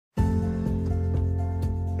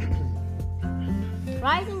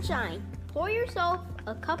Rise and shine. Pour yourself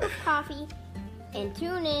a cup of coffee and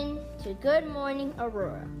tune in to Good Morning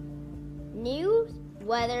Aurora. News,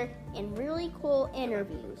 weather, and really cool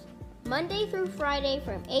interviews. Monday through Friday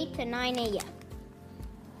from 8 to 9 a.m.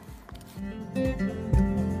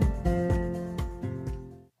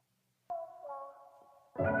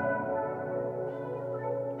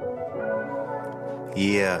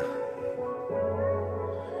 Yeah.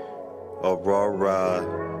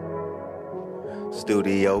 Aurora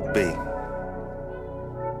Studio B.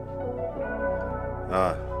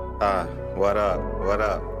 What up? What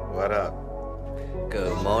up? What up?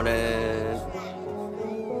 Good morning.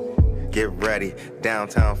 Get ready,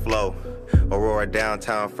 downtown flow. Aurora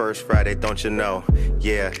downtown first Friday, don't you know?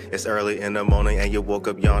 Yeah, it's early in the morning and you woke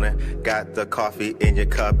up yawning. Got the coffee in your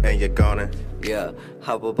cup and you're gone. Yeah,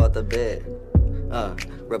 hop up out the bed.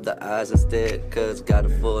 Rub the eyes instead, cause got a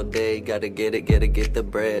full day, gotta get the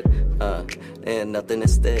bread. And nothing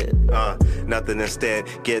instead. Nothing instead,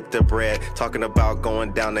 get the bread. Talking about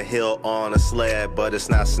going down the hill on a sled, but it's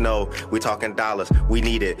not snow. We talking dollars, we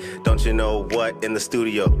need it. Don't you know what? In the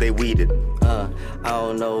studio, they weeded. I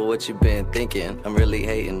don't know what you been thinking. I'm really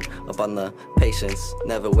hating up on the patience,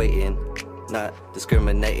 never waiting, not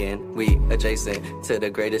discriminating. We adjacent to the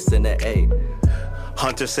greatest in the A.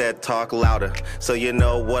 Hunter said talk louder, so you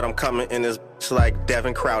know what I'm coming in this like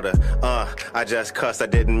Devin Crowder. I just cussed, I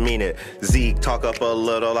didn't mean it. Zeke, talk up a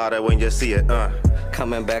little louder when you see it.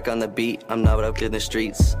 Coming back on the beat, I'm not up in the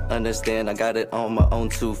streets. Understand, I got it on my own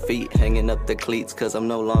 2 feet. Hanging up the cleats, cause I'm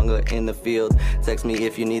no longer in the field. Text me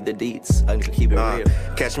if you need the deets, I can keep it real.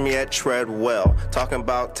 Catch me at Treadwell, talking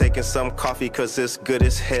about taking some coffee cause it's good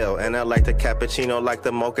as hell. And I like the cappuccino, like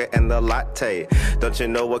the mocha and the latte. Don't you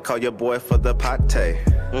know what, call your boy for the pate.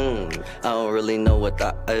 I don't really know what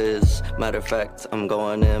that is. Matter of fact, I'm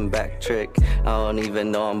going in back trick. I don't even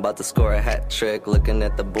know I'm about to score a hat trick. Looking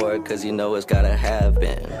at the board, cause you know it's gotta happen.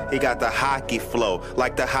 He got the hockey flow,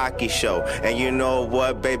 like the hockey show. And you know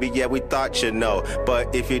what, baby, yeah, we thought you know.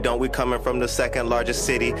 But if you don't, we coming from the second largest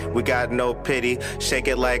city. We got no pity, shake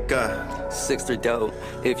it like 6'3" dope,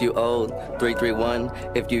 if you old, 331.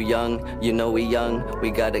 If you young, you know we young. We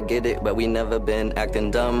gotta get it, but we never been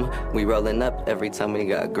acting dumb. We rolling up every time we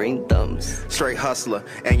got green thumbs. Straight hustler,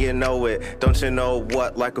 and you know it. Don't you know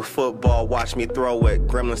what? Like a football, watch me throw it.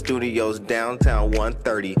 Gremlin Studios, downtown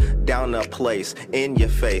 130. Down the place, in your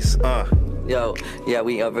face, Yo, yeah,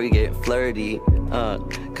 we ever get flirty,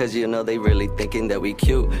 cause you know they really thinking that we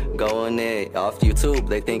cute. Going in off YouTube,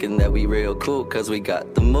 they thinking that we real cool, cause we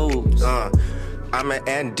got the moves. I'm at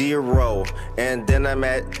Andiro, and then I'm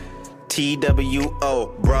at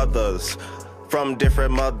TWO, brothers from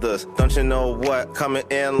different mothers. Don't you know what? Coming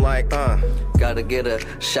in like, Gotta get a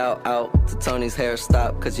shout out to Tony's hair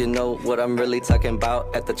stop, cause you know what I'm really talking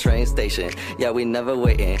about at the train station. Yeah, we never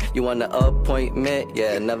waiting. You want an appointment?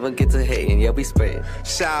 Yeah, never get to hating. Yeah, we spraying.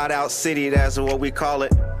 Shout out city, that's what we call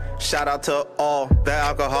it. Shout out to all the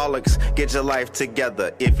alcoholics. Get your life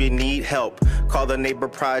together. If you need help, call the Neighbor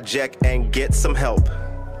Project and get some help.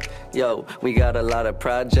 Yo, we got a lot of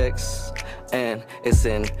projects, and it's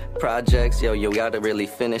in projects. Yo, you gotta really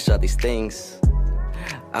finish all these things.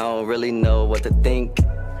 I don't really know what to think.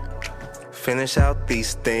 Finish out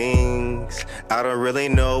these things. I don't really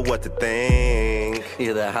know what to think.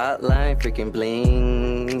 Yeah, the hotline freaking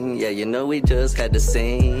bling. Yeah, you know we just had to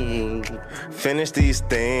sing. Finish these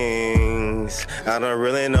things. I don't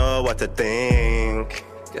really know what to think.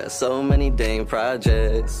 Got so many dang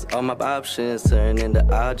projects. All my options turn into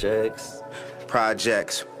objects.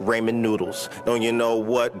 Projects, ramen noodles. Don't you know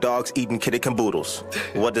what? Dogs eating kitty caboodles.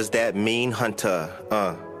 What does that mean, Hunter?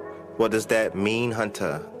 What does that mean,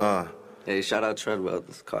 Hunter? Hey, shout out Treadwell.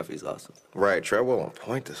 This coffee's awesome. Right, Treadwell on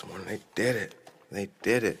point this morning. They did it. They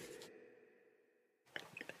did it.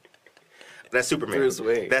 That's Superman. Bruce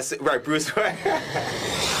Wayne. That's it. Right, Bruce Wayne.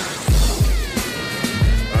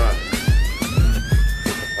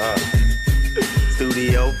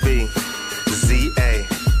 Studio B, ZA.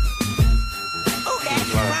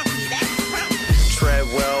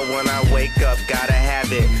 Treadwell, when I wake up, gotta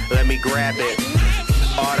have it. Let me grab it.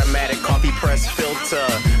 Automatic coffee press filter.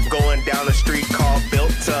 Going down the street called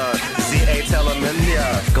Filter. ZA, tell him in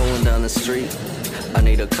ya. Going down the street, I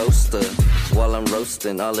need a coaster. While I'm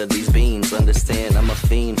roasting all of these beans, understand I'm a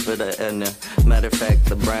fiend for the end. Matter of fact,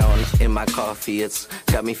 the brown in my coffee, it's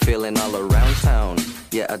got me feeling all around town.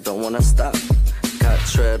 Yeah, I don't wanna stop. Got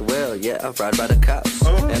Treadwell, yeah, I ride by the cops.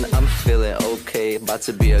 And I'm feeling okay, about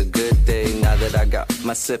to be a good day. Now that I got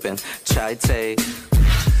my sippin' chai tea.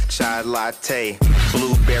 Chai latte,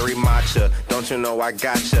 blueberry matcha. Don't you know I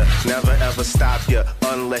gotcha? Never ever stop ya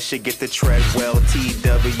unless you get the Treadwell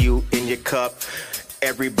TW in your cup.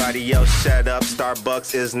 Everybody else shut up,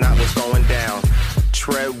 Starbucks is not what's going down.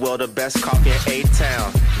 Treadwell, the best coffee in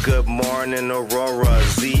A-Town. Good morning, Aurora,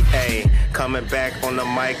 ZA. Coming back on the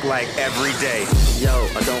mic like every day. Yo,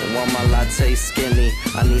 I don't want my latte skinny.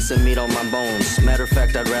 I need some meat on my bones. Matter of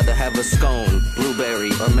fact, I'd rather have a scone, blueberry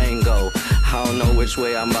or mango. I don't know which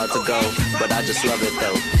way I'm about to go, but I just love it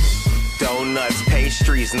though. Donuts,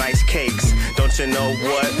 pastries, nice cakes. Don't you know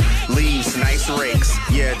what? Leaves, nice rakes.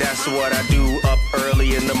 Yeah, that's what I do up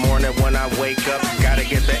early in the morning when I wake up. Gotta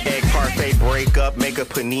get the egg parfait, break up, make a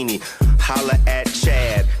panini. Holla at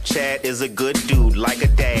Chad. Chad is a good dude, like a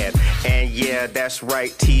dad. And yeah, that's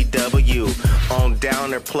right, TW. On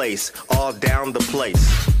Downer Place, all down the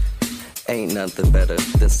place. Ain't nothing better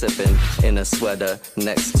than sipping in a sweater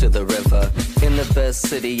next to the river. In the best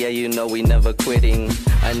city, yeah, you know we never quitting.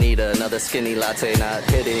 I need another skinny latte, not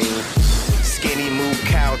hitting. Skinny Moo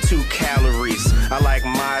Cow, 2 calories. I like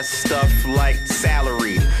my stuff like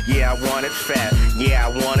salary. Yeah, I want it fat. Yeah, I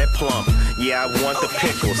want it plump. Yeah, I want the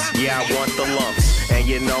pickles. Yeah, I want the lumps. And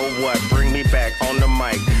you know what? Bring me back on the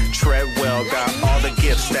mic. Treadwell got all the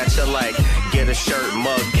gifts that you like. Get a shirt,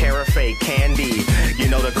 mug, carafe, candy. You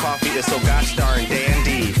know the coffee is so gosh darn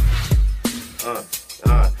dandy.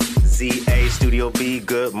 ZA, Studio B,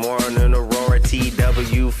 good morning, Aurora,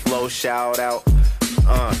 TW, Flow, shout out.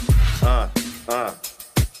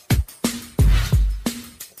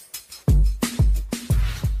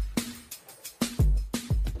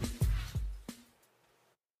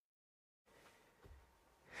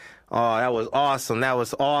 Oh, that was awesome. That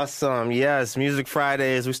was awesome. Yes, Music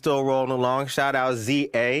Fridays. We're still rolling along. Shout out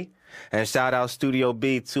ZA and shout out Studio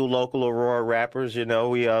B, 2 local Aurora rappers. You know,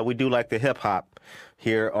 we do like the hip hop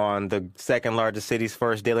here on the second largest city's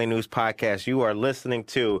first daily news podcast. You are listening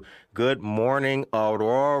to Good Morning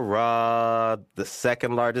Aurora, the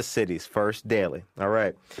second largest city's first daily. All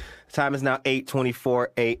right. The time is now 8:24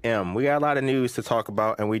 a.m. We got a lot of news to talk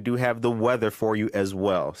about, and we do have the weather for you as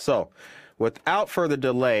well. So, without further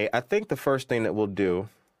delay, I think the first thing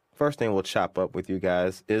we'll chop up with you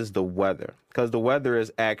guys is the weather, because the weather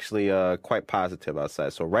is actually quite positive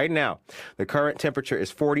outside. So right now, the current temperature is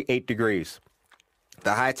 48 degrees.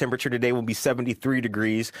 The high temperature today will be 73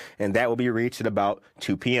 degrees, and that will be reached at about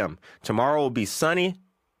 2 p.m. Tomorrow will be sunny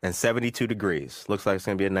and 72 degrees. Looks like it's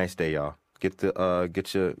going to be a nice day, y'all. Get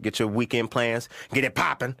your weekend plans, get it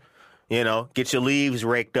popping, you know, get your leaves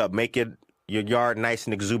raked up, make your yard nice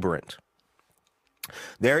and exuberant.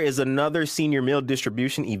 There is another senior meal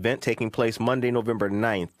distribution event taking place Monday, November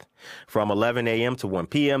 9th from 11 a.m. to 1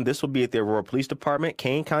 p.m. This will be at the Aurora Police Department.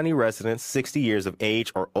 Kane County residents 60 years of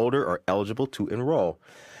age or older are eligible to enroll.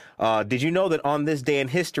 Did you know that on this day in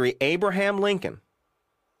history, Abraham Lincoln,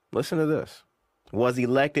 listen to this, was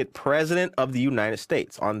elected President of the United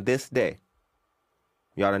States on this day?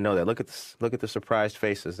 You ought to know that. Look at the surprised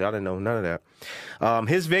faces. You ought to know none of that.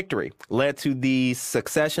 His victory led to the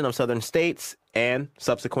succession of southern states and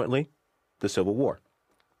subsequently the Civil War.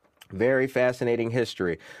 Very fascinating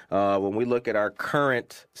history. When we look at our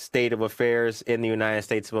current state of affairs in the United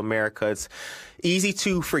States of America, it's easy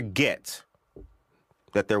to forget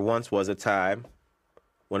that there once was a time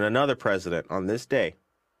when another president on this day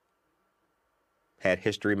had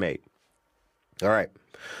history made. All right.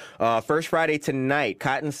 First Friday tonight,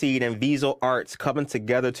 Cottonseed and Viso Arts coming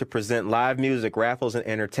together to present live music, raffles, and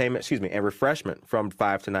and refreshment from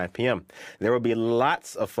 5 to 9 p.m. There will be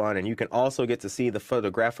lots of fun, and you can also get to see the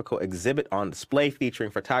photographical exhibit on display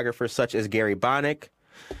featuring photographers such as Gary Bonnick,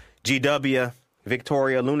 GW,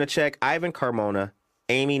 Victoria Lunacek, Ivan Carmona,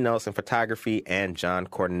 Amy Nelson Photography, and John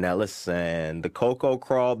Cornelison. The Cocoa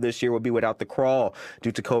Crawl this year will be without the crawl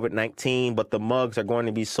due to COVID-19, but the mugs are going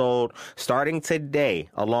to be sold starting today,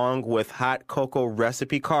 along with hot cocoa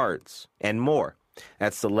recipe cards and more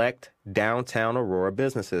at select downtown Aurora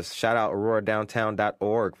businesses. Shout out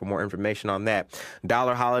auroradowntown.org for more information on that.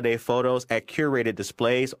 Dollar holiday photos at curated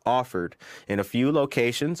displays offered in a few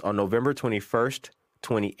locations on November 21st,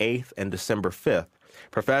 28th, and December 5th.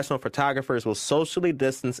 Professional photographers will socially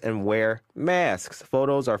distance and wear masks.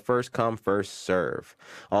 Photos are first come, first serve.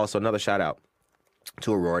 Also, another shout out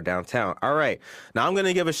to Aurora Downtown. All right. Now, I'm going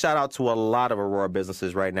to give a shout out to a lot of Aurora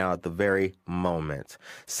businesses right now at the very moment.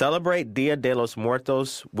 Celebrate Dia de los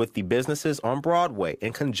Muertos with the businesses on Broadway.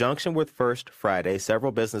 In conjunction with First Friday,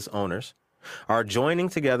 several business owners are joining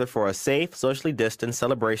together for a safe, socially distant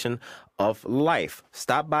celebration of life.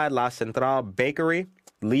 Stop by La Central Bakery,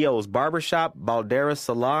 Leo's Barbershop, Balderas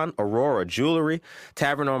Salon, Aurora Jewelry,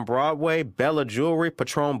 Tavern on Broadway, Bella Jewelry,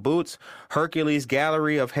 Patron Boots, Hercules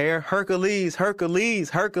Gallery of Hair, Hercules. Had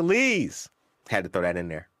to throw that in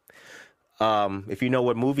there. If you know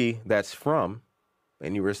what movie that's from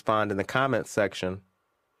and you respond in the comments section,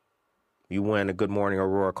 you win a Good Morning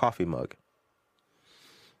Aurora coffee mug.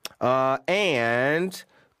 And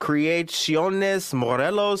Creaciones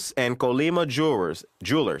Morelos and Colima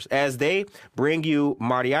Jewelers, as they bring you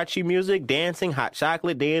mariachi music, dancing, hot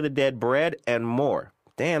chocolate, Day of the Dead bread, and more.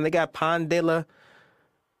 Damn, they got Pan Dia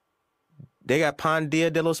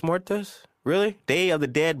de los Muertos? Really? Day of the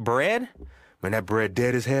Dead bread? Man, that bread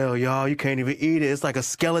dead as hell, y'all. You can't even eat it. It's like a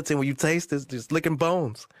skeleton when you taste it. It's just licking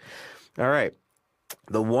bones. All right.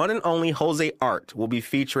 The one and only Jose Art will be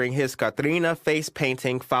featuring his Katrina face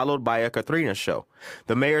painting, followed by a Katrina show.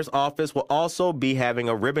 The mayor's office will also be having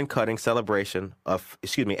a ribbon cutting celebration at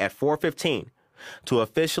 4:15 to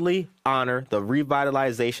officially honor the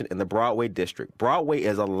revitalization in the Broadway district. Broadway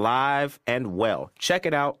is alive and well. Check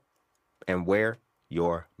it out and wear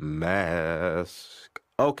your mask.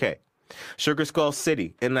 Okay. Sugar Skull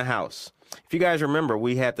City in the house. If you guys remember,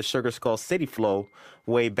 we had the Sugar Skull City flow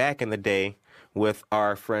way back in the day with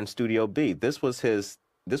our friend Studio B. This was his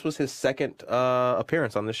second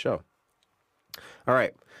appearance on this show. All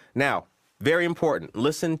right. Now, very important.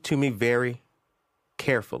 Listen to me very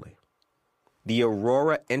carefully. The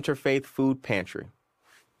Aurora Interfaith Food Pantry.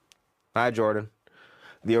 Hi, Jordan.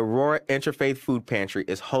 The Aurora Interfaith Food Pantry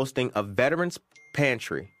is hosting a Veterans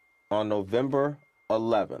Pantry on November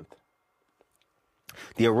 11th.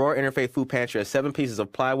 The Aurora Interfaith Food Pantry has 7 pieces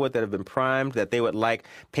of plywood that have been primed that they would like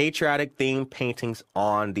patriotic-themed paintings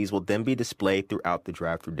on. These will then be displayed throughout the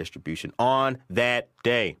drive-thru distribution on that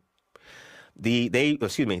day. The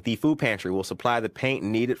food pantry will supply the paint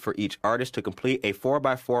needed for each artist to complete a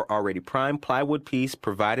 4x4 already primed plywood piece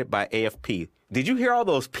provided by AFP. Did you hear all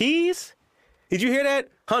those P's? Did you hear that?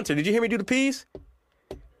 Hunter, did you hear me do the P's?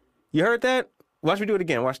 You heard that? Watch me do it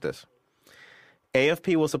again. Watch this.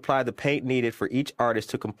 AFP will supply the paint needed for each artist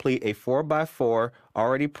to complete a 4x4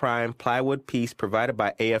 already primed plywood piece provided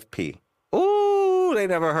by AFP. Ooh, they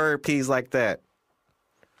never heard P's like that.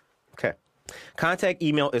 Okay. Contact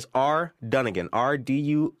email is rdunnigan,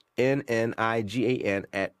 RDUNNIGAN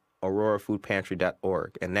at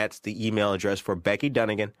aurorafoodpantry.org. And that's the email address for Becky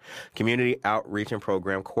Dunnigan, Community Outreach and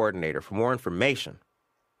Program Coordinator. For more information,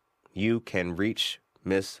 you can reach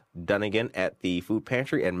Miss Dunnigan at the food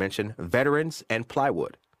pantry and mention veterans and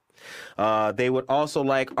plywood. They would also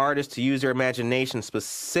like artists to use their imagination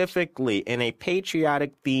specifically in a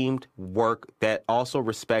patriotic-themed work that also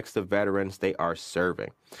respects the veterans they are serving.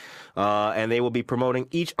 And they will be promoting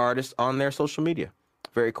each artist on their social media.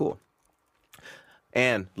 Very cool.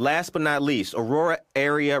 And last but not least, Aurora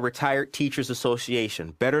Area Retired Teachers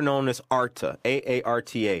Association, better known as ARTA,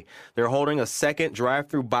 AARTA. They're holding a second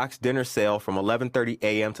drive-through box dinner sale from 11:30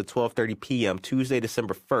 a.m. to 12:30 p.m. Tuesday,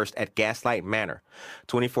 December 1st at Gaslight Manor,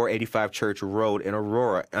 2485 Church Road in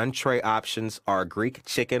Aurora. Entree options are Greek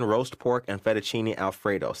chicken, roast pork, and fettuccine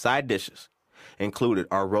Alfredo. Side dishes included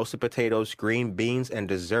are roasted potatoes, green beans, and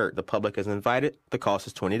dessert. The public is invited. The cost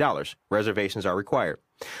is $20. Reservations are required.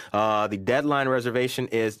 The deadline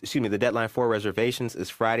for reservations is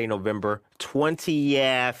Friday, November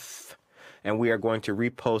 20th. And we are going to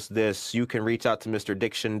repost this. You can reach out to Mr.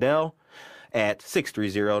 Dick Schindel at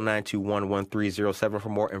 630-921-1307 for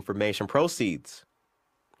more information. Proceeds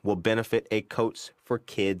will benefit a Coats for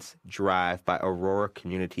Kids drive by Aurora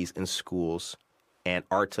Communities and Schools and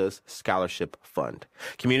ARTA's Scholarship Fund.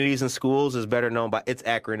 Communities and Schools is better known by its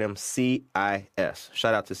acronym CIS.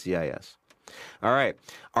 Shout out to CIS. All right.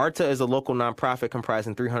 ARTA is a local nonprofit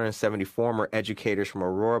comprising 370 former educators from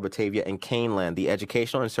Aurora, Batavia, and Caneland. The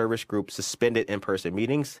educational and service group suspended in-person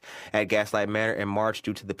meetings at Gaslight Manor in March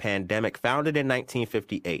due to the pandemic. Founded in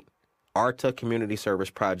 1958. ARTA community service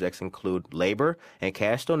projects include labor and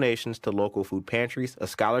cash donations to local food pantries, a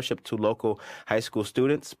scholarship to local high school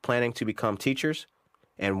students planning to become teachers,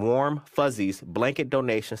 and warm fuzzies blanket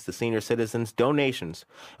donations to senior citizens, donations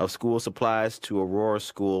of school supplies to Aurora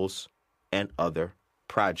schools, and other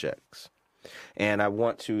projects. And I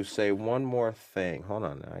want to say one more thing. Hold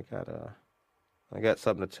on now. I got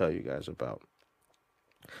something to tell you guys about.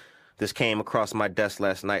 This came across my desk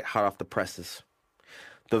last night, hot off the presses.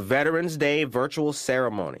 The Veterans Day virtual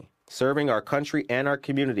ceremony serving our country and our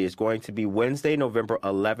community is going to be Wednesday, November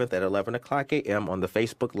 11th at 11 o'clock a.m. on the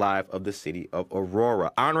Facebook Live of the city of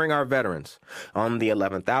Aurora, honoring our veterans on the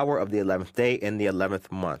 11th hour of the 11th day in the 11th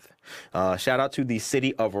month. Shout out to the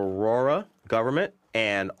city of Aurora government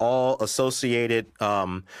and all associated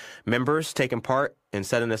members taking part in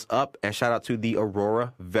setting this up, and shout out to the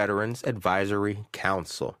Aurora Veterans Advisory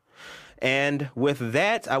Council. And with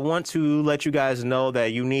that, I want to let you guys know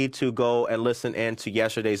that you need to go and listen in to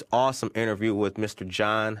yesterday's awesome interview with Mr.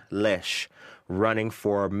 John Lesh running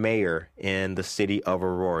for mayor in the city of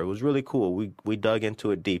Aurora. It was really cool. We dug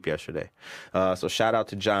into it deep yesterday. So shout out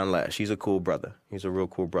to John Lash. He's a cool brother. He's a real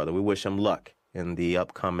cool brother. We wish him luck in the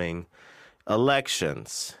upcoming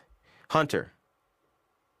elections. Hunter,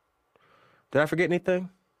 did I forget anything?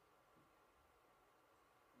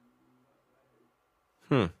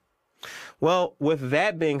 Well, with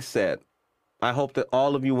that being said, I hope that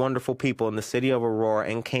all of you wonderful people in the city of Aurora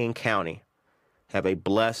and Kane County have a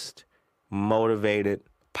blessed, motivated,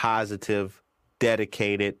 positive,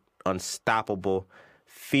 dedicated, unstoppable,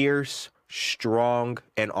 fierce, strong,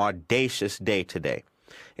 and audacious day today.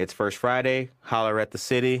 It's First Friday. Holler at the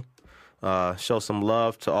city. Show some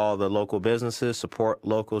love to all the local businesses. Support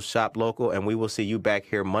local, shop local. And we will see you back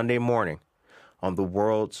here Monday morning on the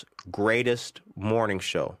world's greatest morning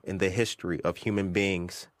show in the history of human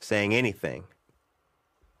beings saying anything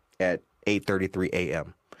at 8:33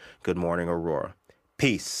 a.m. Good morning, Aurora.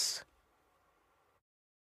 Peace.